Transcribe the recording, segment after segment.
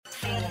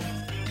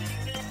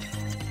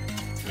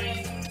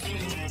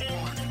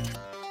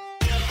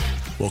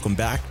Welcome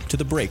back to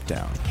The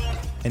Breakdown,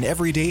 an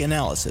everyday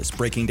analysis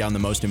breaking down the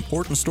most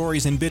important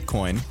stories in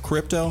Bitcoin,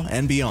 crypto,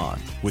 and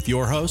beyond, with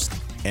your host,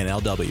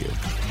 NLW.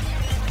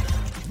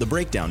 The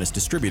Breakdown is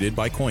distributed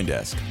by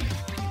CoinDesk.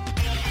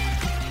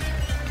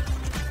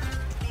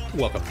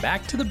 Welcome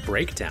back to The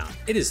Breakdown.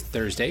 It is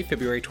Thursday,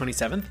 February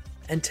 27th,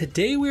 and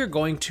today we are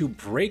going to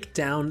break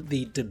down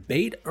the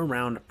debate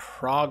around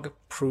Prog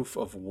Proof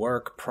of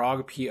Work,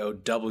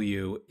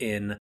 ProgPOW,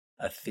 in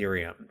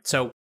Ethereum.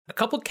 So, a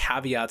couple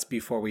caveats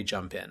before we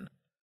jump in.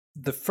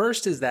 The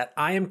first is that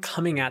I am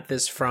coming at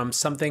this from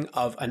something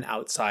of an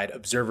outside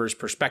observer's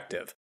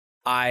perspective.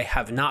 I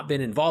have not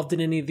been involved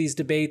in any of these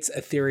debates.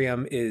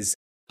 Ethereum is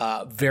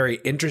very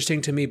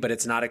interesting to me, but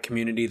it's not a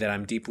community that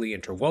I'm deeply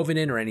interwoven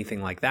in or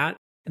anything like that.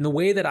 And the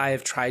way that I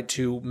have tried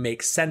to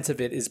make sense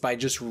of it is by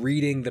just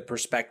reading the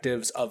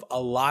perspectives of a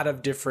lot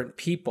of different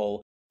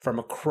people from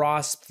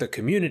across the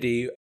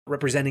community,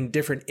 representing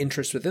different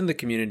interests within the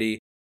community,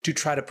 to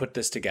try to put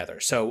this together.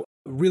 So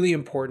really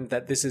important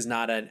that this is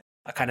not a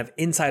kind of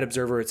inside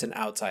observer, it's an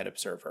outside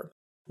observer.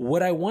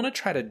 What I want to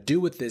try to do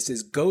with this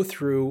is go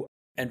through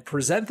and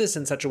present this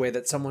in such a way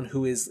that someone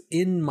who is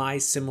in my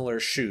similar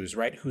shoes,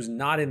 right, who's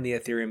not in the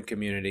Ethereum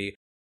community,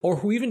 or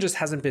who even just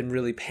hasn't been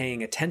really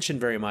paying attention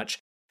very much,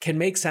 can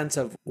make sense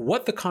of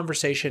what the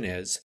conversation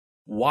is,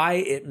 why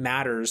it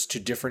matters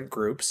to different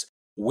groups,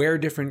 where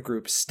different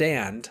groups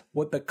stand,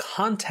 what the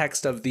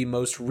context of the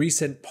most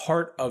recent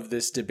part of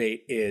this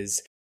debate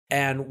is,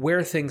 and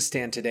where things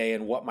stand today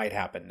and what might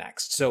happen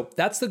next. So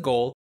that's the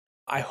goal.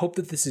 I hope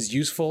that this is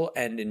useful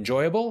and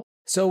enjoyable.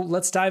 So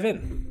let's dive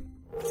in.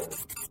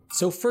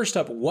 So first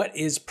up, what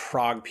is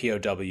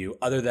ProgPOW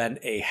other than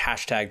a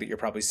hashtag that you're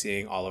probably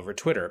seeing all over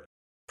Twitter?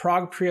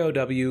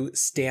 ProgPOW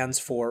stands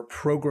for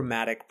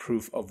Programmatic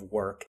Proof of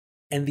Work,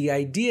 and the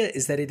idea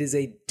is that it is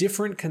a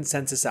different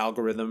consensus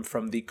algorithm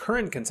from the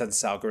current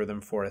consensus algorithm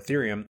for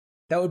Ethereum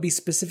that would be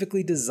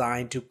specifically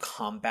designed to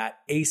combat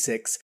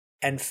ASICs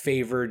and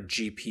favor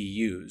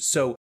GPUs.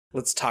 So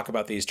let's talk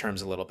about these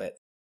terms a little bit.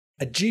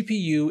 A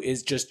GPU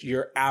is just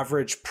your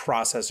average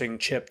processing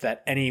chip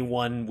that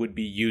anyone would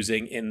be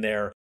using in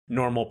their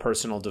normal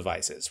personal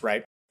devices,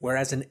 right?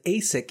 Whereas an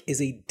ASIC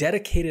is a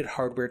dedicated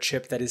hardware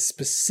chip that is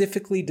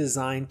specifically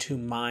designed to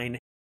mine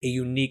a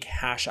unique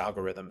hash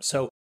algorithm.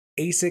 So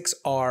ASICs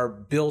are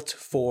built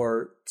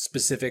for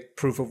specific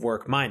proof of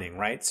work mining,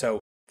 right? So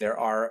there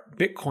are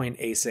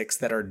Bitcoin ASICs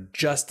that are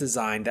just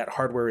designed, that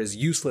hardware is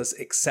useless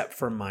except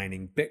for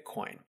mining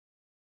Bitcoin.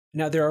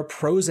 Now there are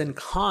pros and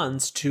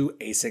cons to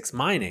ASICs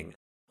mining.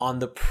 On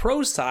the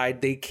pro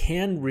side, they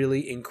can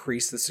really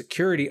increase the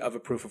security of a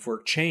proof of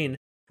work chain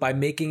by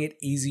making it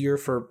easier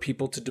for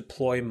people to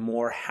deploy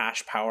more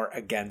hash power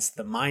against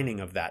the mining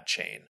of that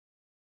chain.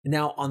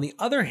 Now, on the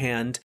other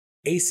hand,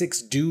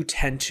 ASICs do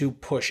tend to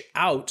push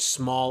out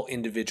small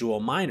individual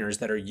miners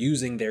that are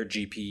using their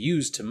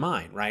GPUs to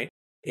mine, right?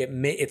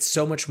 It's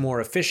so much more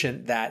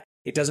efficient that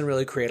it doesn't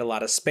really create a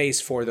lot of space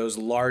for those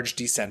large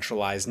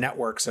decentralized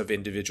networks of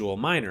individual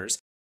miners.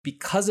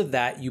 Because of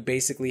that, you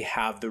basically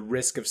have the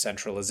risk of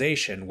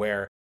centralization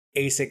where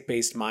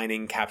ASIC-based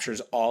mining captures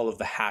all of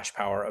the hash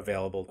power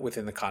available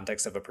within the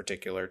context of a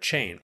particular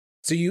chain.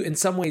 So in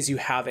some ways, you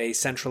have a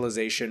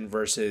centralization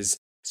versus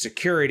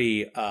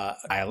security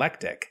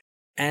dialectic.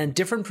 And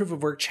different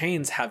proof-of-work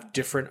chains have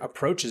different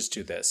approaches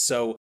to this.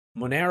 So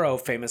Monero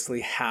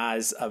famously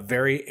has a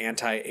very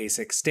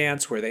anti-ASIC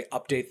stance where they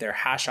update their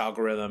hash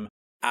algorithm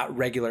at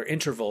regular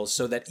intervals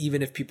so that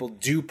even if people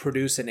do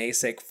produce an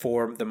ASIC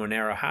for the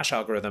Monero hash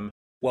algorithm,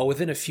 well,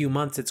 within a few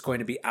months, it's going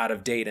to be out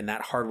of date and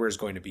that hardware is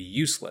going to be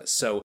useless.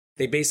 So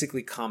they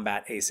basically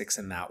combat ASICs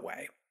in that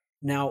way.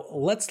 Now,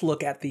 let's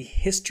look at the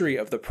history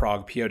of the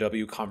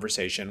ProgPOW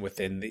conversation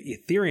within the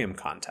Ethereum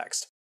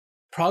context.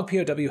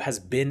 ProgPOW has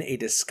been a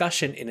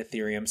discussion in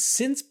Ethereum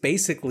since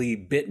basically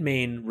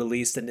Bitmain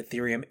released an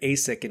Ethereum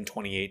ASIC in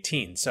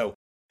 2018. So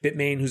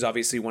Bitmain, who's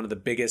obviously one of the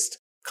biggest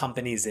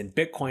companies in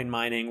Bitcoin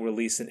mining,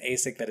 released an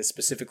ASIC that is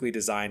specifically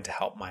designed to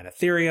help mine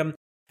Ethereum.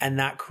 And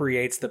that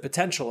creates the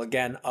potential,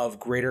 again, of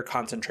greater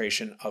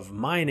concentration of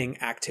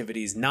mining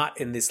activities, not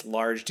in this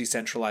large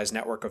decentralized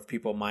network of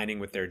people mining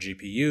with their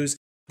GPUs,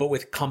 but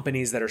with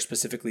companies that are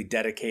specifically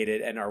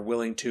dedicated and are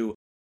willing to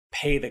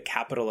pay the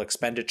capital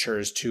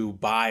expenditures to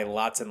buy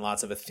lots and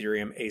lots of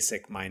Ethereum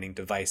ASIC mining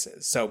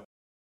devices. So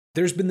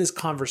there's been this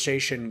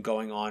conversation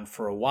going on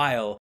for a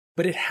while,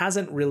 but it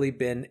hasn't really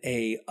been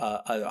a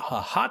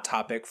hot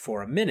topic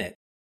for a minute.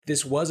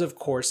 This was, of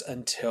course,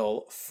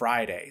 until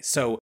Friday.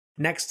 So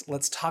next,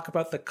 let's talk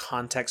about the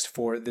context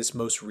for this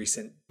most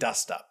recent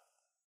dust-up.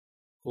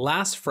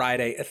 Last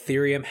Friday,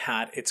 Ethereum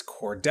had its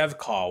core dev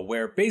call,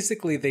 where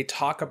basically they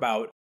talk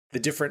about the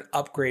different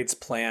upgrades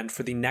planned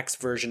for the next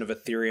version of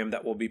Ethereum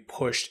that will be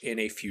pushed in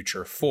a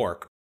future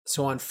fork.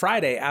 So on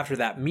Friday, after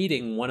that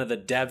meeting, one of the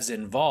devs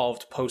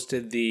involved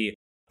posted the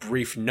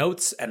brief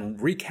notes and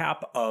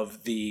recap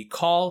of the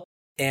call,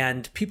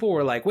 and people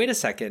were like, wait a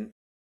second,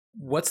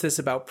 what's this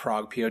about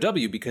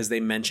ProgPOW? Because they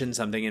mentioned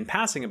something in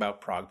passing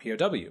about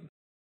ProgPOW.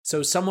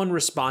 So someone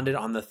responded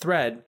on the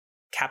thread,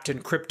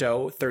 Captain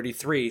Crypto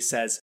 33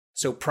 says,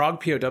 So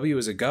ProgPOW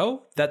is a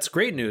go? That's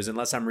great news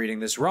unless I'm reading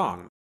this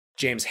wrong.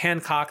 James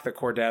Hancock, the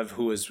core dev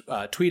who was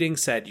tweeting,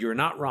 said, "You're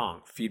not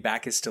wrong.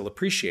 Feedback is still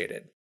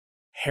appreciated."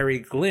 Harry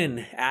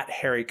Glynn at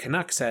Harry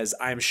Canuck says,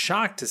 "I'm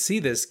shocked to see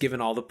this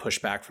given all the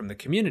pushback from the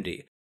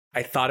community.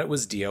 I thought it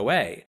was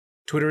DOA.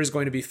 Twitter is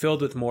going to be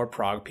filled with more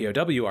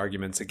ProgPOW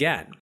arguments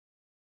again."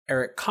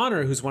 Eric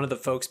Connor, who's one of the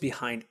folks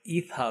behind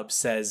ETHHub,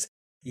 says,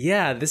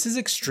 "Yeah, this is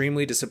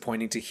extremely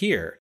disappointing to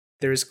hear.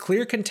 There is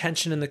clear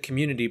contention in the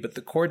community, but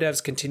the core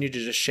devs continue to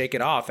just shake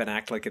it off and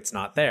act like it's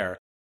not there.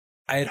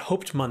 I had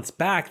hoped months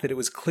back that it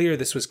was clear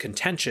this was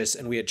contentious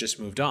and we had just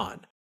moved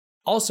on.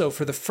 Also,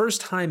 for the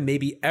first time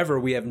maybe ever,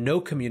 we have no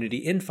community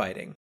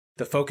infighting.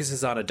 The focus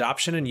is on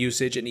adoption and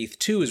usage, and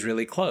ETH2 is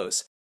really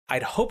close.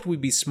 I'd hoped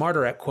we'd be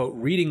smarter at, quote,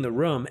 reading the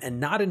room and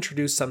not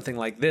introduce something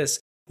like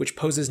this, which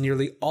poses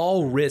nearly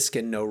all risk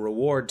and no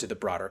reward to the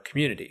broader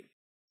community."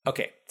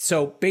 Okay,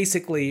 so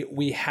basically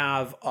we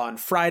have on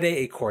Friday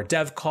a core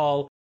dev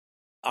call.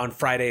 On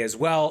Friday as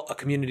well, a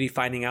community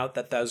finding out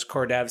that those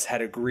core devs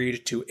had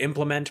agreed to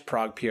implement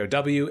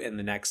ProgPOW in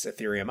the next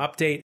Ethereum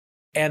update,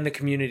 and the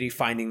community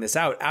finding this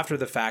out after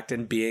the fact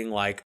and being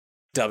like,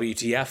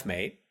 WTF,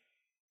 mate.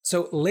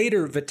 So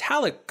later,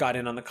 Vitalik got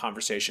in on the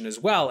conversation as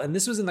well, and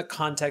this was in the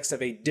context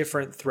of a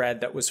different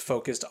thread that was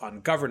focused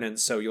on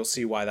governance, so you'll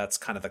see why that's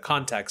kind of the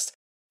context.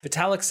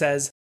 Vitalik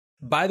says,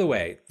 "By the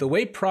way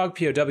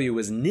ProgPOW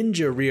was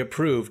ninja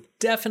reapproved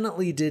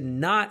definitely did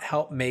not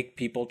help make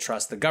people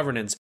trust the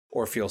governance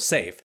or feel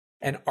safe,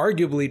 and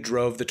arguably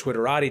drove the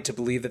Twitterati to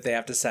believe that they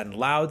have to send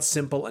loud,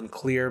 simple, and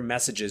clear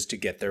messages to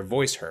get their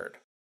voice heard."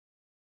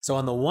 So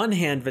on the one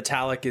hand,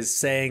 Vitalik is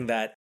saying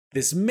that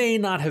this may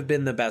not have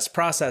been the best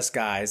process,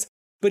 guys,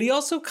 but he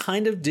also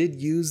kind of did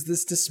use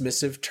this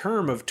dismissive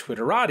term of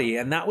Twitterati,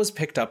 and that was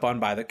picked up on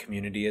by the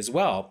community as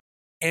well.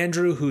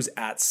 Andrew, who's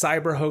at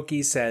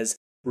CyberHokey, says,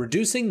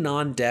 "Reducing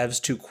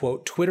non-devs to,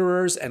 quote,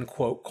 Twitterers and,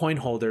 quote, coin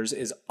holders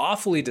is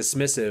awfully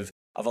dismissive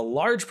of a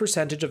large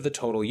percentage of the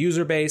total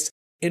user base,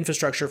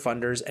 infrastructure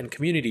funders, and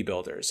community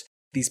builders.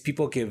 These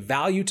people give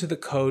value to the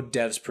code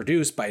devs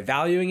produce by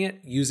valuing it,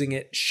 using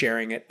it,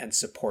 sharing it, and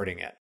supporting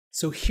it."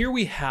 So here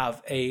we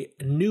have a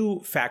new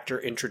factor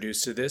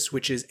introduced to this,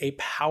 which is a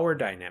power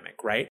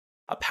dynamic, right?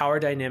 A power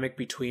dynamic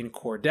between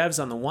core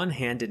devs on the one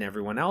hand and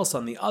everyone else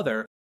on the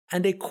other,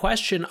 and a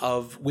question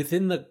of,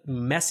 within the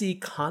messy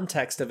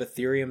context of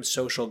Ethereum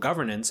social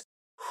governance,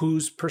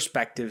 whose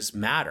perspectives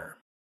matter.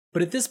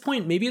 But at this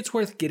point, maybe it's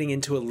worth getting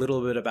into a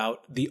little bit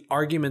about the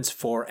arguments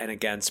for and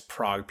against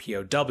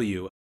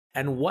ProgPOW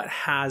and what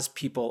has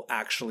people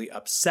actually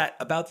upset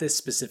about this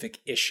specific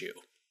issue.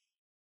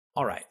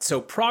 All right,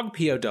 so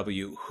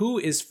ProgPOW, who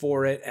is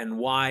for it and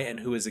why, and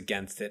who is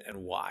against it and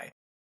why?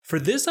 For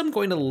this, I'm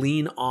going to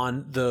lean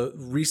on the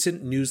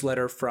recent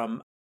newsletter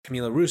from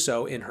Camila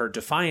Russo in her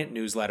Defiant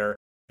newsletter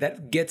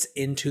that gets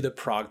into the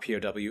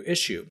ProgPOW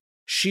issue.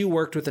 She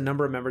worked with a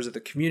number of members of the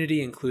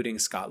community, including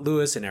Scott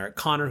Lewis and Eric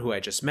Connor, who I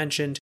just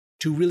mentioned,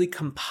 to really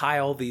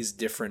compile these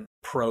different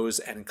pros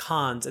and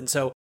cons. And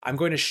so I'm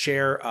going to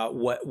share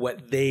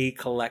what they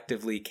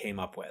collectively came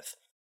up with.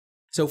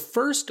 So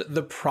first,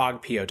 the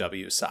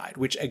ProgPOW side,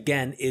 which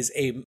again is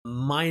a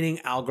mining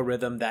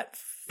algorithm that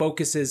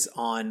focuses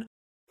on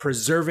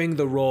preserving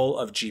the role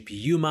of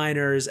GPU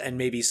miners and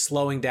maybe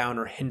slowing down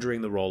or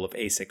hindering the role of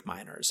ASIC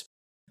miners.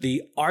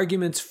 The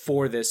arguments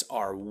for this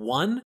are,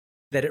 one,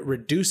 that it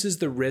reduces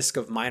the risk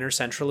of miner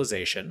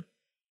centralization.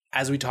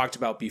 As we talked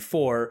about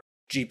before,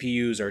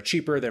 GPUs are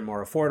cheaper, they're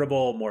more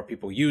affordable, more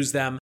people use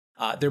them.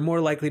 They're more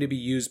likely to be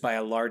used by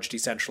a large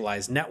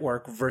decentralized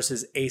network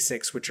versus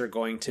ASICs, which are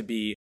going to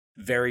be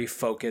very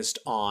focused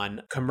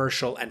on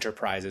commercial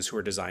enterprises who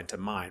are designed to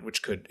mine,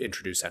 which could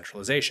introduce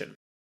centralization.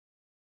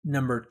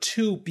 Number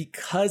two,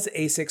 because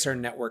ASICs are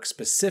network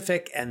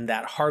specific and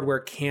that hardware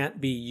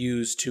can't be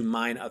used to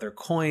mine other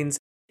coins,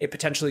 it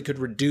potentially could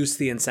reduce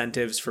the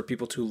incentives for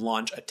people to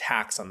launch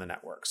attacks on the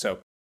network. So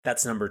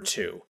that's number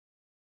two.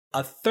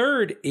 A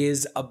third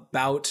is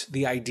about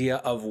the idea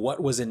of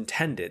what was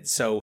intended.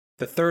 So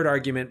the third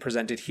argument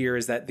presented here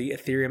is that the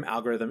Ethereum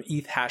algorithm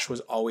ETH hash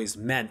was always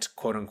meant,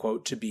 quote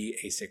unquote, to be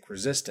ASIC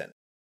resistant.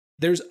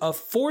 There's a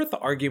fourth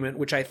argument,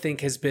 which I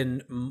think has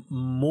been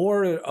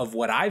more of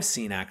what I've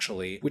seen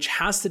actually, which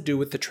has to do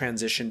with the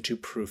transition to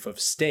proof of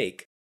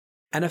stake.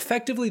 And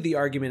effectively, the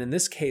argument in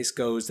this case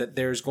goes that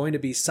there's going to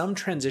be some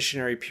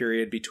transitionary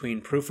period between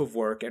proof of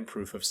work and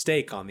proof of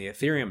stake on the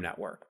Ethereum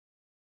network.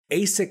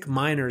 ASIC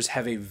miners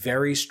have a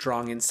very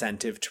strong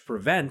incentive to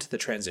prevent the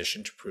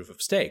transition to proof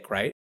of stake,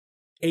 right?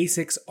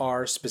 ASICs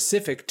are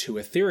specific to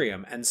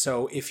Ethereum, and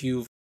so if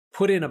you've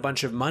put in a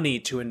bunch of money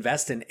to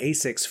invest in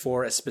ASICs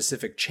for a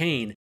specific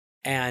chain,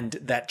 and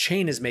that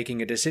chain is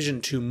making a decision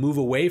to move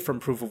away from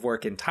proof of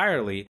work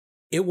entirely,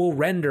 it will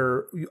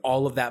render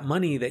all of that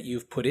money that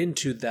you've put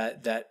into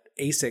that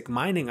ASIC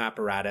mining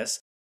apparatus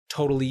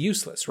totally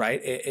useless,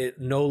 right? It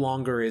no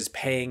longer is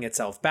paying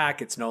itself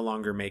back. It's no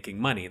longer making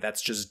money.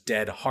 That's just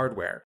dead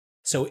hardware.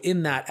 So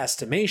in that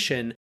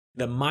estimation,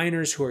 the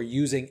miners who are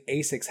using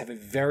ASICs have a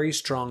very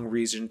strong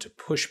reason to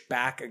push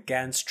back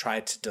against, try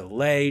to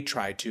delay,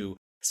 try to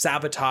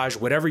sabotage,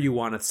 whatever you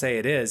want to say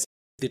it is,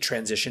 the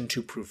transition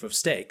to proof of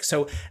stake.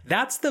 So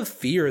that's the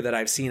fear that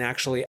I've seen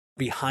actually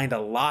behind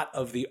a lot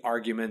of the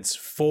arguments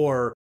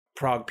for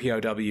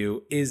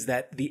ProgPOW, is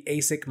that the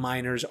ASIC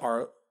miners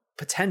are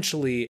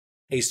potentially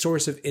a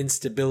source of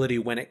instability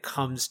when it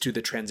comes to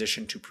the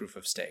transition to proof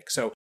of stake.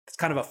 So it's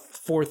kind of a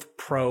fourth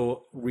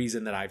pro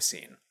reason that I've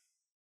seen.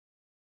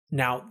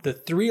 Now, the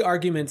three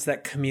arguments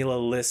that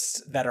Camila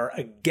lists that are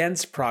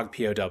against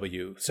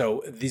ProgPOW,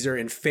 so these are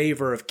in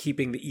favor of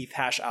keeping the ETH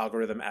hash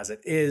algorithm as it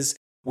is,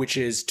 which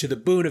is to the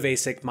boon of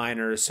ASIC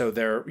miners, so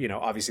they're,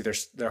 obviously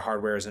their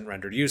hardware isn't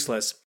rendered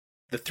useless.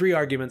 The three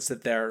arguments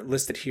that they're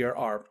listed here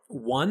are: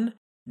 one,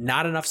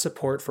 not enough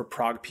support for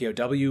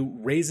ProgPOW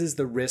raises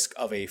the risk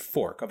of a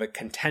fork, of a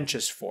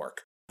contentious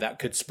fork that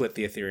could split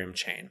the Ethereum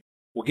chain.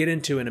 We'll get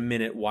into in a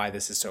minute why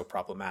this is so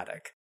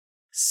problematic.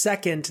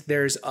 Second,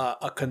 there's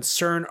a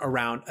concern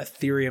around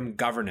Ethereum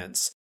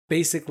governance.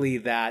 Basically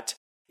that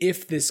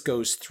if this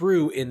goes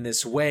through in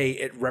this way,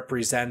 it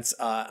represents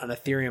an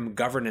Ethereum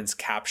governance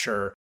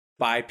capture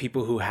by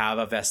people who have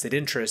a vested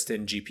interest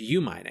in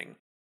GPU mining.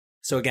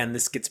 So again,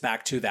 this gets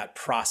back to that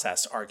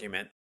process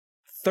argument.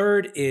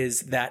 Third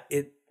is that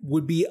it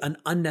would be an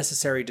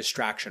unnecessary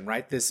distraction,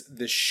 right?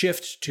 The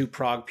shift to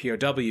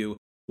ProgPOW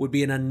would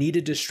be an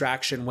unneeded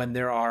distraction when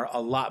there are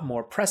a lot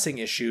more pressing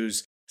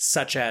issues,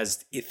 such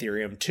as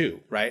Ethereum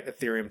 2, right?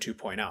 Ethereum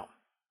 2.0.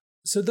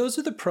 So those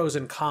are the pros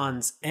and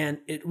cons, and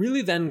it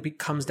really then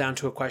comes down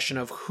to a question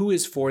of who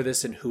is for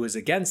this and who is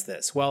against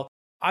this. Well,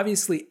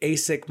 obviously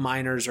ASIC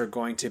miners are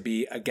going to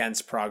be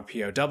against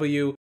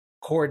ProgPOW.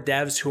 Core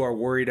devs who are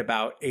worried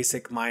about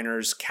ASIC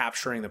miners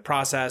capturing the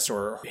process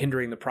or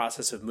hindering the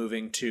process of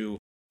moving to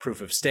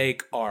proof of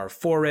stake are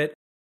for it.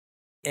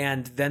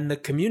 And then the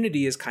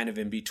community is kind of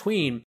in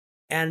between.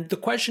 And the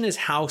question is,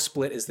 how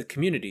split is the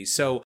community?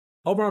 So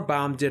Omar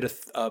Baum did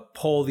a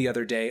poll the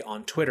other day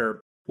on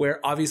Twitter where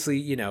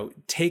obviously,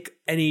 take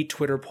any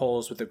Twitter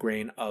polls with a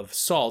grain of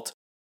salt.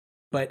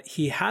 But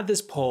he had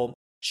this poll: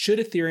 should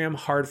Ethereum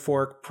hard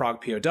fork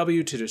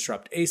ProgPOW to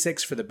disrupt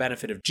ASICs for the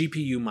benefit of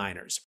GPU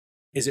miners?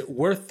 Is it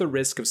worth the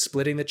risk of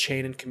splitting the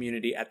chain and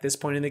community at this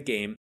point in the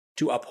game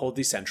to uphold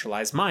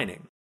decentralized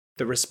mining?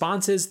 The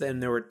responses, then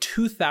there were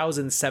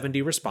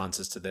 2,070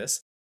 responses to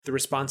this. The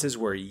responses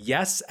were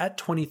yes at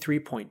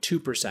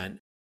 23.2%,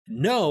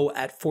 no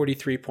at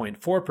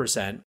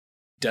 43.4%,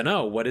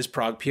 dunno, what is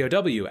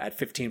ProgPOW at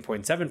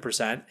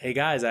 15.7%. Hey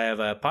guys, I have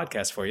a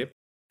podcast for you.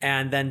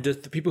 And then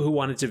just the people who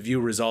wanted to view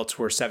results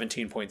were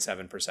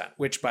 17.7%,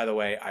 which, by the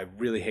way, I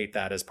really hate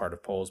that as part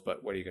of polls,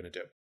 but what are you going to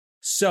do?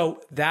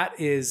 So that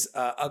is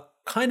a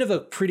kind of a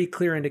pretty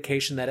clear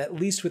indication that at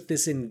least with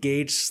this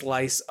engaged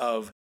slice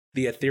of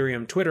the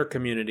Ethereum Twitter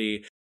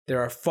community, there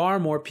are far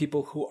more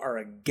people who are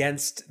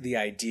against the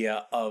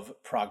idea of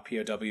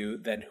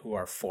ProgPOW than who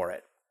are for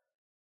it.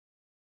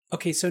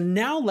 Okay, so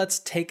now let's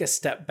take a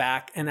step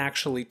back and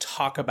actually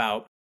talk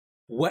about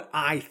what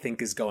I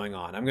think is going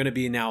on. I'm going to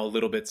be now a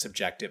little bit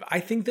subjective. I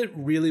think that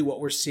really what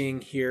we're seeing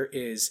here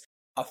is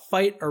a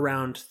fight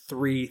around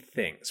three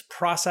things: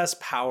 process,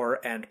 power,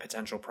 and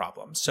potential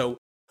problems. So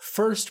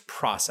first,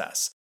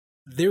 process.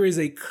 There is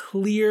a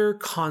clear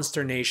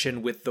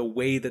consternation with the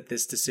way that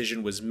this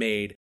decision was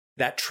made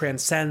that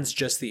transcends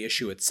just the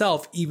issue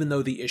itself, even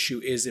though the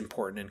issue is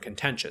important and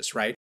contentious,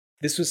 right?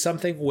 This was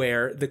something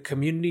where the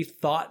community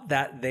thought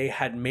that they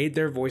had made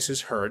their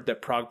voices heard,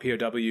 that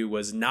ProgPOW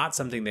was not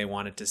something they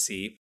wanted to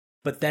see,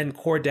 but then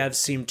core devs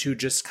seemed to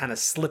just kind of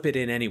slip it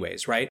in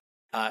anyways, right?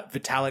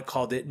 Vitalik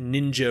called it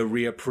ninja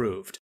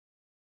reapproved.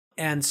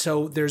 And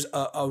so there's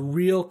a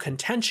real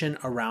contention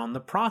around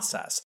the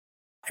process.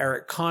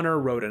 Eric Connor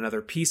wrote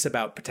another piece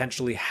about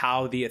potentially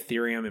how the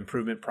Ethereum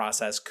improvement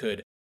process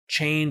could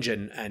change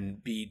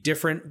and be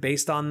different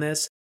based on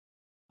this.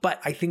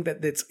 But I think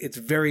that it's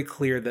very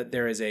clear that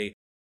there is a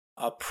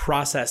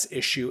process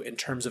issue in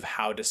terms of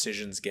how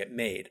decisions get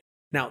made.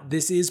 Now,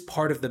 this is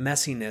part of the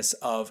messiness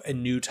of a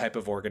new type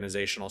of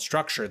organizational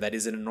structure that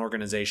isn't an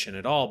organization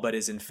at all, but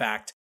is in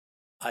fact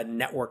a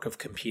network of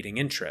competing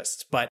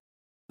interests. But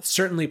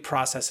certainly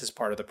process is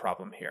part of the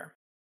problem here.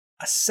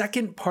 A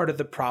second part of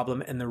the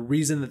problem, and the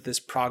reason that this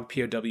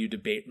ProgPOW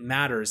debate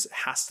matters,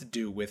 has to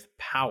do with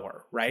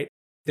power, right?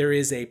 There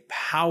is a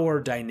power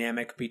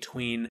dynamic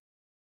between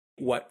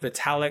what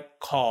Vitalik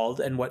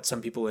called, and what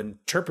some people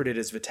interpreted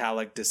as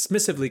Vitalik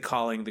dismissively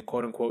calling the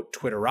quote-unquote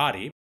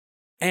Twitterati,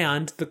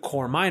 and the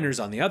core miners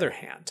on the other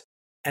hand.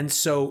 And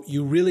so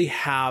you really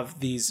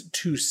have these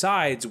two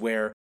sides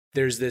where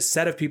there's this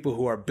set of people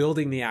who are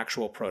building the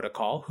actual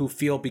protocol, who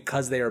feel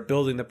because they are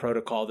building the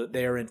protocol that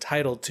they are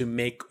entitled to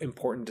make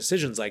important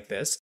decisions like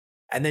this.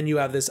 And then you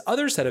have this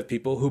other set of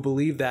people who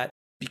believe that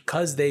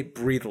because they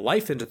breathe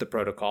life into the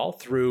protocol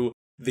through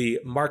the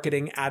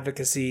marketing,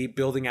 advocacy,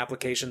 building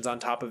applications on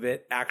top of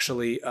it,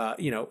 actually,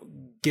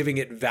 giving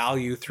it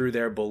value through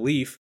their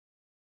belief,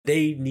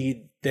 they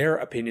need their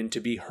opinion to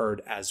be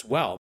heard as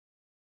well.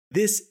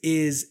 This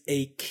is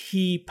a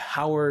key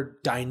power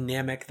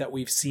dynamic that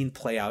we've seen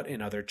play out in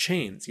other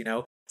chains.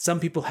 Some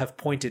people have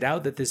pointed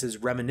out that this is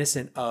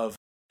reminiscent of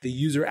the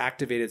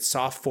user-activated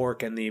soft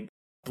fork and the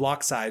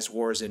block size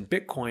wars in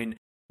Bitcoin,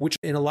 which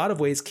in a lot of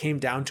ways came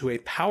down to a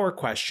power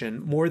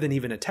question more than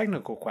even a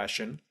technical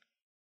question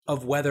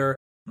of whether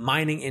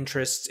mining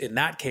interests in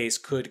that case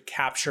could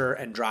capture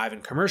and drive,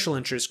 and commercial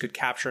interests could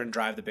capture and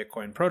drive the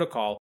Bitcoin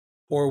protocol,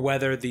 or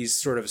whether these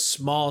sort of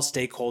small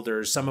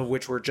stakeholders, some of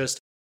which were just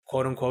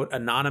quote unquote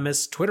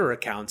anonymous Twitter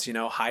accounts,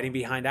 hiding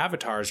behind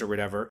avatars or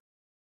whatever,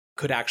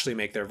 could actually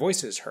make their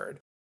voices heard.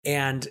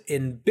 And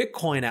in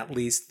Bitcoin, at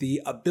least,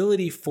 the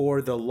ability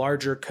for the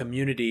larger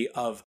community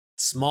of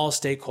small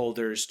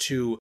stakeholders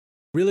to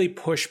really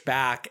push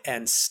back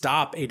and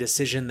stop a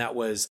decision that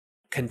was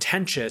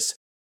contentious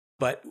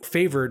but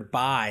favored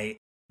by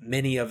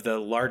many of the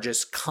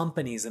largest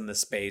companies in the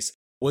space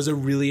was a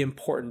really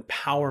important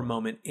power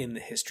moment in the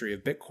history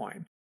of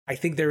Bitcoin. I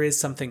think there is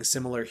something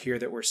similar here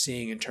that we're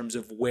seeing in terms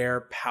of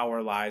where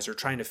power lies, or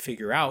trying to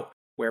figure out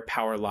where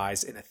power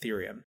lies in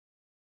Ethereum.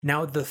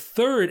 Now, the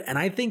third, and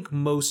I think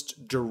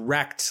most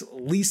direct,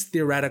 least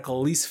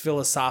theoretical, least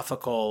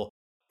philosophical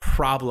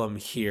problem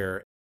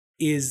here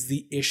is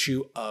the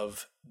issue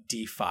of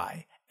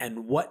DeFi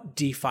and what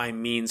DeFi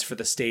means for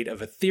the state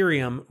of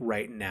Ethereum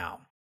right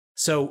now.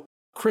 So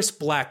Chris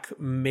Black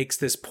makes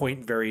this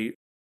point very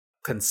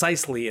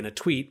concisely in a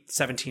tweet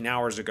 17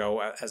 hours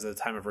ago as of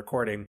the time of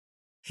recording.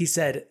 He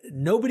said,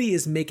 "Nobody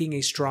is making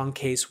a strong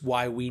case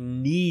why we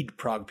need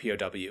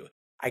ProgPOW.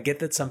 I get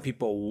that some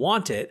people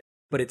want it,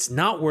 but it's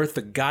not worth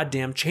the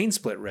goddamn chain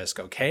split risk,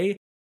 okay?"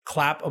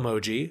 Clap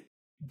emoji.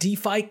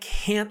 DeFi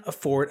can't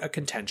afford a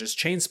contentious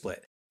chain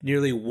split.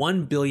 Nearly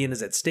 1 billion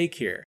is at stake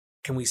here.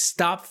 Can we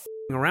stop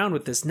f***ing around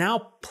with this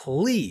now,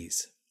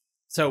 please?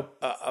 So,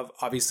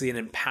 obviously an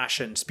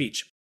impassioned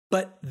speech.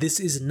 But this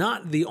is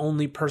not the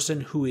only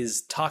person who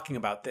is talking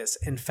about this.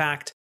 In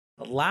fact,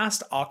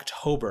 last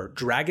October,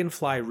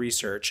 Dragonfly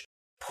Research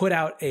put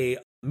out a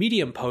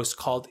Medium post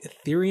called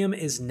 "Ethereum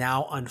is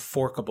now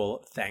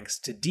unforkable thanks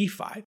to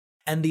DeFi."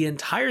 And the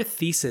entire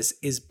thesis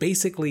is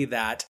basically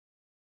that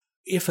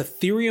if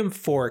Ethereum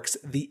forks,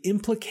 the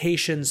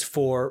implications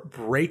for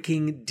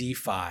breaking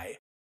DeFi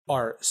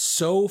are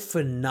so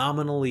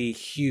phenomenally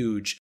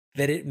huge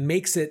that it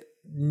makes it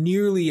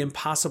nearly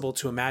impossible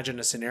to imagine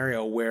a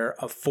scenario where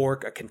a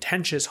fork, a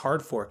contentious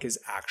hard fork, is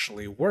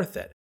actually worth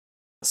it.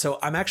 So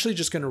I'm actually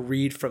just going to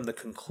read from the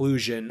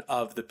conclusion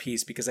of the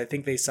piece because I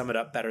think they sum it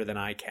up better than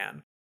I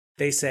can.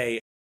 They say,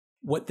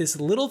 "What this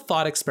little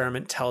thought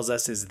experiment tells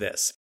us is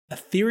this.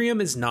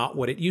 Ethereum is not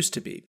what it used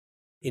to be.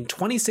 In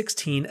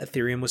 2016,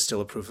 Ethereum was still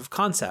a proof of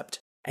concept,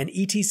 and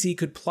ETC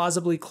could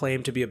plausibly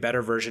claim to be a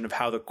better version of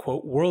how the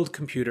quote world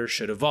computer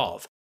should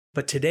evolve.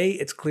 But today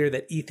it's clear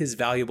that ETH is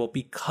valuable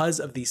because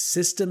of the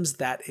systems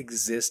that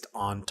exist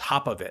on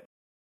top of it.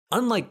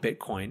 Unlike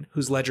Bitcoin,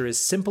 whose ledger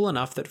is simple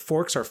enough that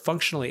forks are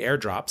functionally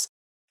airdrops,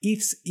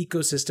 ETH's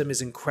ecosystem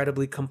is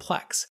incredibly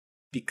complex.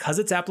 Because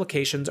its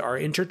applications are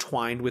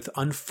intertwined with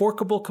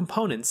unforkable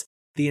components,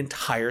 the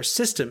entire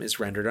system is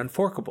rendered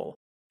unforkable.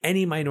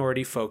 Any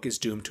minority folk is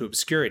doomed to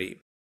obscurity.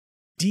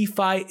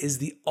 DeFi is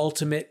the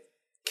ultimate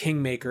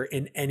kingmaker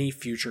in any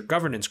future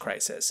governance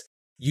crisis.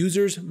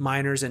 Users,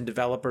 miners, and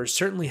developers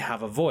certainly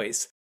have a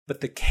voice,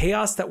 but the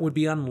chaos that would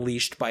be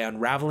unleashed by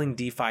unraveling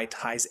DeFi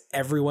ties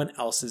everyone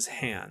else's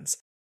hands.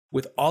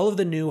 With all of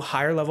the new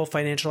higher-level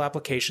financial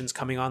applications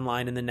coming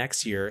online in the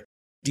next year,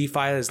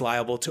 DeFi is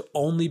liable to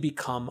only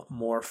become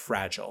more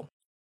fragile."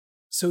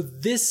 So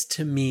this,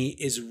 to me,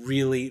 is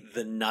really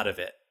the nut of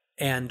it,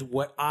 and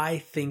what I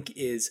think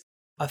is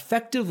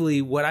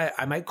effectively what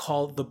I might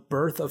call the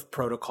birth of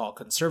protocol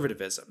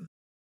conservatism.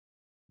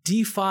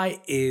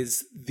 DeFi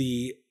is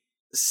the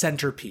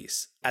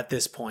centerpiece at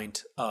this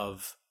point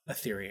of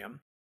Ethereum.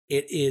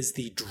 It is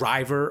the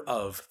driver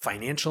of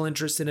financial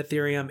interest in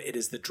Ethereum. It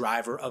is the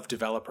driver of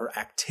developer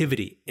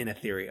activity in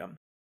Ethereum.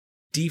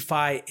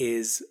 DeFi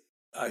is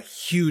a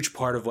huge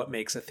part of what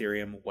makes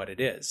Ethereum what it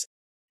is.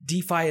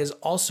 DeFi is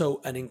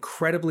also an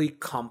incredibly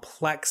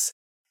complex,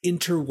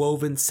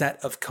 interwoven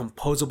set of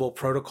composable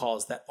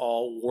protocols that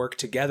all work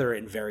together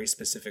in very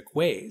specific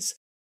ways.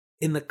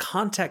 In the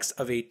context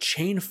of a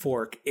chain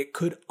fork, it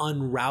could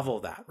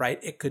unravel that, right?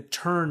 It could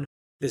turn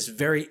this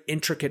very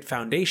intricate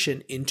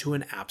foundation into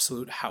an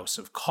absolute house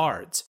of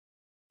cards.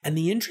 And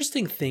the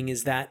interesting thing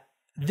is that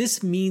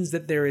this means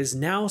that there is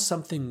now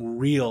something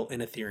real in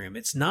Ethereum.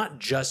 It's not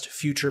just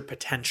future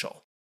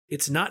potential.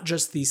 It's not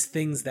just these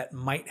things that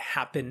might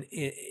happen,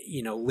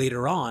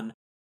 later on,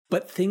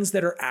 but things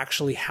that are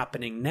actually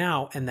happening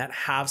now and that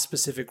have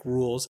specific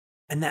rules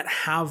and that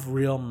have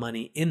real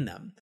money in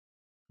them.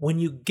 When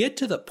you get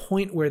to the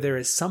point where there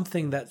is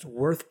something that's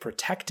worth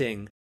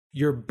protecting,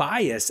 your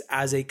bias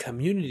as a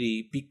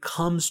community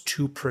becomes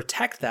to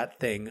protect that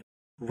thing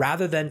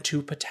rather than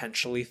to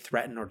potentially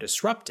threaten or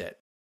disrupt it.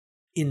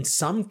 In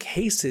some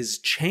cases,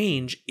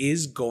 change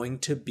is going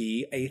to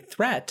be a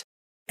threat.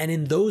 And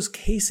in those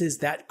cases,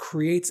 that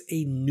creates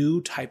a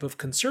new type of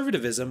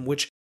conservatism,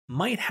 which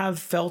might have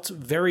felt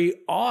very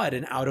odd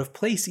and out of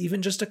place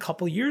even just a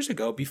couple years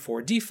ago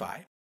before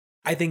DeFi.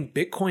 I think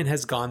Bitcoin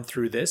has gone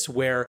through this,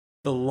 where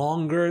the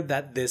longer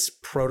that this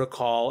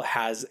protocol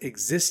has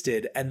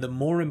existed and the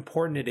more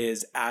important it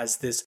is as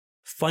this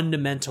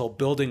fundamental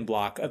building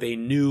block of a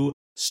new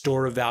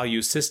store of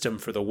value system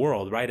for the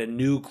world, right? A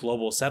new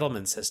global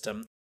settlement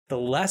system, the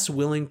less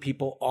willing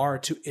people are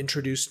to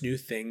introduce new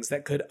things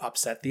that could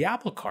upset the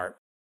apple cart.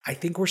 I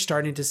think we're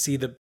starting to see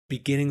the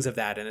beginnings of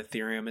that in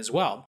Ethereum as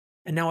well.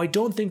 And now I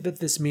don't think that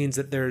this means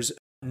that there's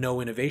no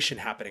innovation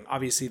happening.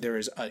 Obviously, there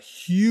is a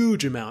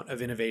huge amount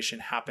of innovation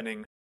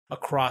happening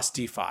across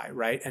DeFi,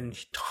 right? And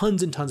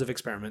tons of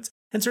experiments,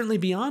 and certainly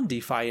beyond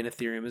DeFi in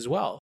Ethereum as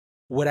well.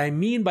 What I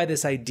mean by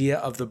this idea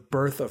of the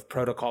birth of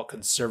protocol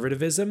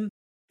conservatism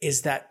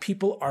is that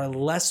people are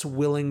less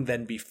willing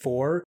than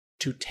before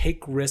to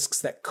take risks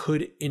that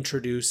could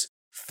introduce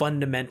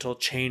fundamental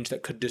change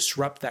that could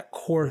disrupt that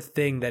core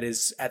thing that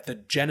is at the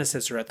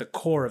genesis or at the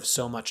core of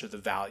so much of the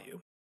value.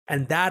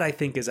 And that, I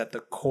think, is at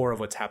the core of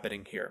what's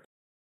happening here.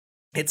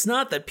 It's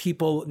not that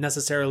people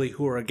necessarily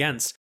who are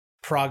against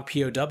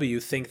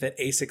ProgPOW think that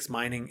ASICs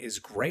mining is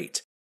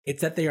great.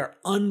 It's that they are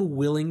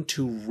unwilling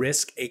to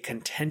risk a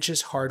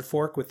contentious hard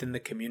fork within the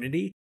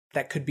community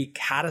that could be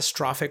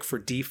catastrophic for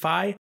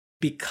DeFi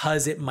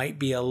because it might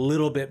be a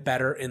little bit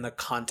better in the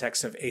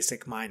context of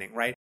ASIC mining,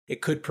 right?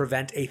 It could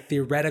prevent a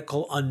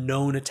theoretical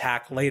unknown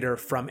attack later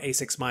from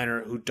ASICs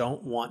miner who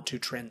don't want to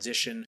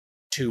transition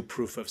to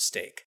proof of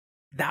stake.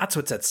 That's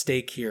what's at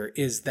stake here,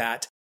 is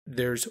that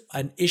there's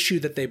an issue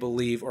that they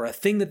believe, or a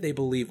thing that they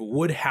believe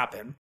would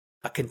happen,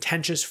 a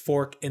contentious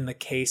fork in the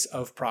case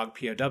of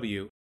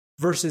ProgPOW,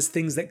 versus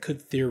things that could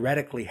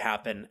theoretically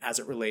happen as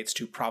it relates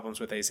to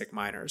problems with ASIC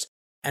miners.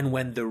 And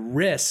when the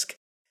risk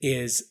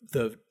is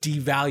the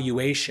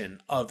devaluation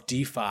of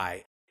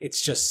DeFi,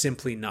 it's just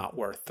simply not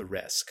worth the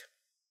risk.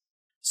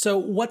 So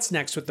what's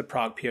next with the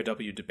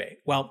ProgPOW debate?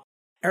 Well,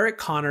 Eric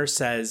Connor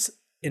says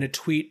in a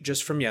tweet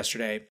just from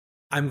yesterday,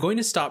 I'm going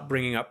to stop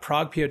bringing up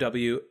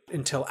ProgPOW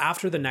until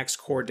after the next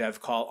core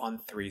dev call on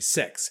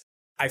 3.6.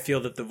 I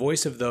feel that the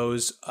voice of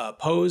those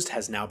opposed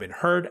has now been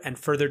heard, and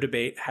further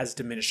debate has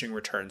diminishing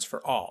returns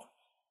for all.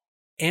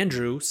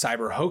 Andrew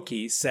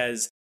CyberHokey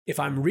says, if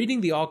I'm reading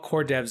the all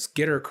core devs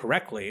Gitter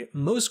correctly,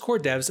 most core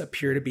devs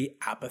appear to be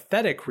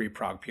apathetic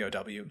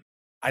re-ProgPOW.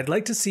 I'd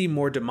like to see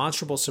more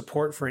demonstrable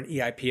support for an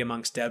EIP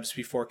amongst devs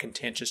before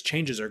contentious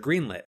changes are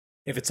greenlit.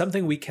 If it's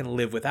something we can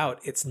live without,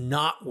 it's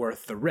not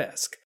worth the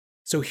risk.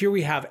 So here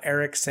we have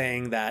Eric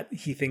saying that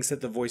he thinks that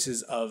the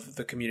voices of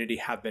the community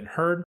have been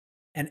heard,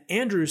 and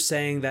Andrew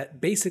saying that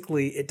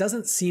basically it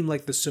doesn't seem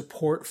like the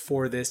support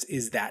for this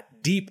is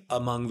that deep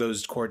among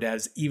those core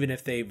devs, even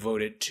if they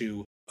voted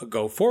to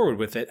go forward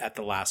with it at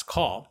the last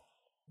call.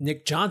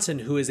 Nick Johnson,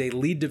 who is a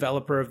lead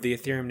developer of the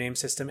Ethereum name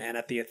system and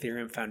at the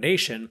Ethereum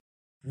Foundation,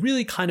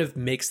 really kind of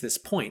makes this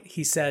point.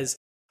 He says,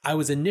 I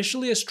was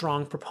initially a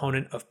strong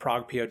proponent of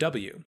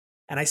ProgPOW,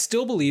 and I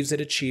still believe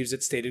it achieves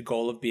its stated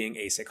goal of being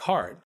ASIC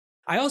hard.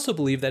 I also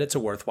believe that it's a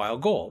worthwhile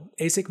goal.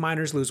 ASIC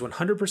miners lose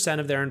 100%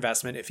 of their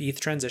investment if ETH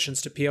transitions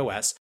to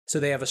POS, so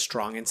they have a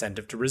strong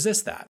incentive to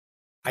resist that.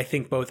 I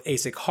think both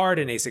ASIC hard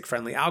and ASIC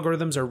friendly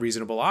algorithms are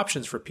reasonable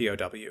options for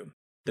POW.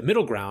 The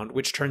middle ground,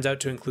 which turns out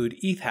to include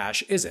ETH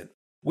hash, isn't.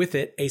 With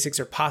it, ASICs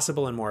are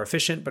possible and more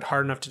efficient, but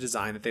hard enough to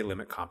design that they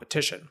limit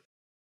competition.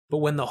 But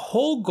when the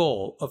whole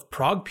goal of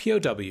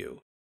ProgPOW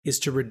is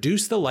to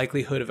reduce the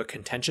likelihood of a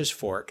contentious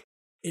fork,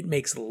 it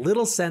makes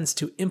little sense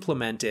to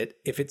implement it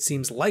if it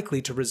seems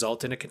likely to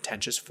result in a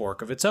contentious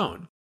fork of its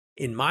own.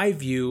 In my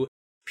view,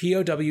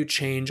 POW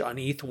change on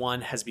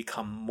ETH1 has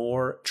become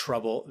more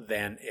trouble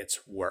than it's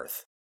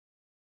worth.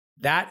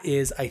 That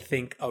is, I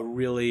think, a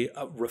really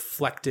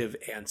reflective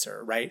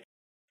answer, right?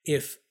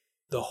 If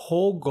the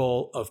whole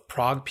goal of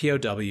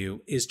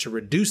ProgPOW is to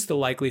reduce the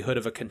likelihood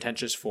of a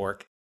contentious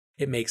fork,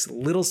 it makes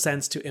little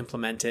sense to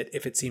implement it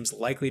if it seems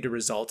likely to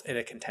result in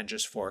a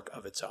contentious fork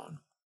of its own.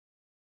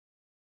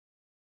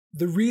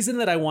 The reason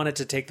that I wanted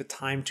to take the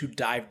time to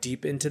dive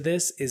deep into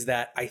this is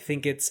that I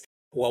think it's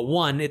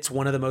one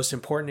of the most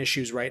important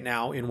issues right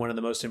now in one of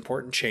the most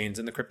important chains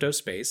in the crypto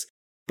space.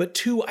 But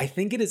two, I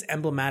think it is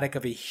emblematic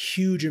of a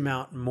huge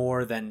amount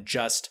more than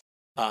just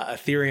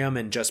Ethereum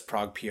and just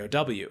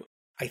ProgPOW.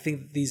 I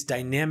think these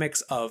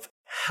dynamics of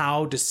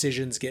how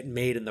decisions get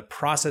made and the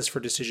process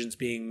for decisions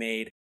being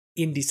made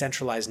in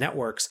decentralized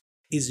networks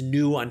is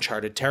new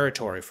uncharted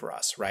territory for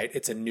us, right?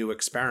 It's a new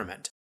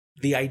experiment.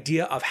 The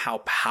idea of how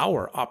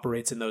power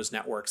operates in those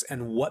networks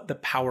and what the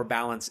power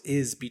balance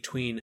is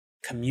between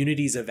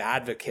communities of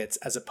advocates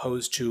as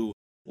opposed to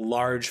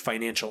large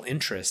financial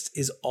interests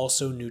is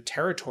also new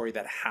territory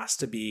that has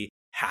to be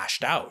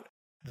hashed out.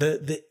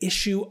 The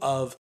issue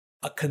of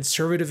a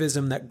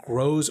conservatism that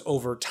grows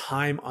over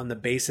time on the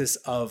basis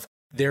of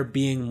there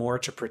being more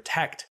to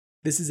protect.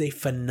 This is a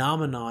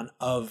phenomenon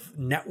of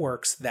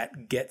networks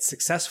that get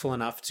successful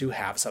enough to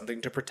have something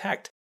to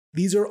protect.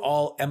 These are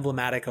all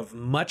emblematic of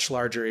much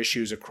larger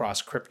issues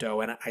across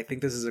crypto, and I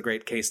think this is a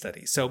great case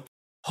study. So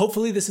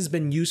hopefully this has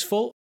been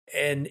useful,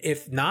 and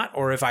if not,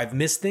 or if I've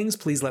missed things,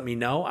 please let me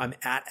know. I'm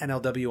at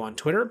NLW on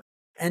Twitter,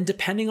 and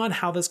depending on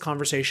how this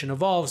conversation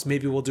evolves,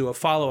 maybe we'll do a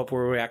follow-up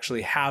where we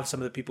actually have some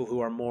of the people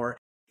who are more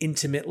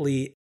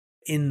intimately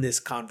in this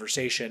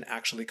conversation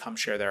actually come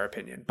share their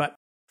opinion. But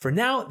for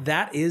now,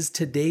 that is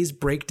today's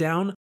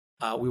breakdown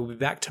We will be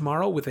back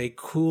tomorrow with a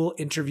cool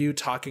interview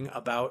talking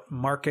about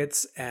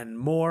markets and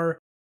more.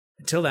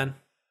 Until then,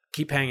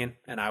 keep hanging,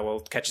 and I will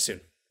catch you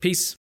soon.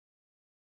 Peace.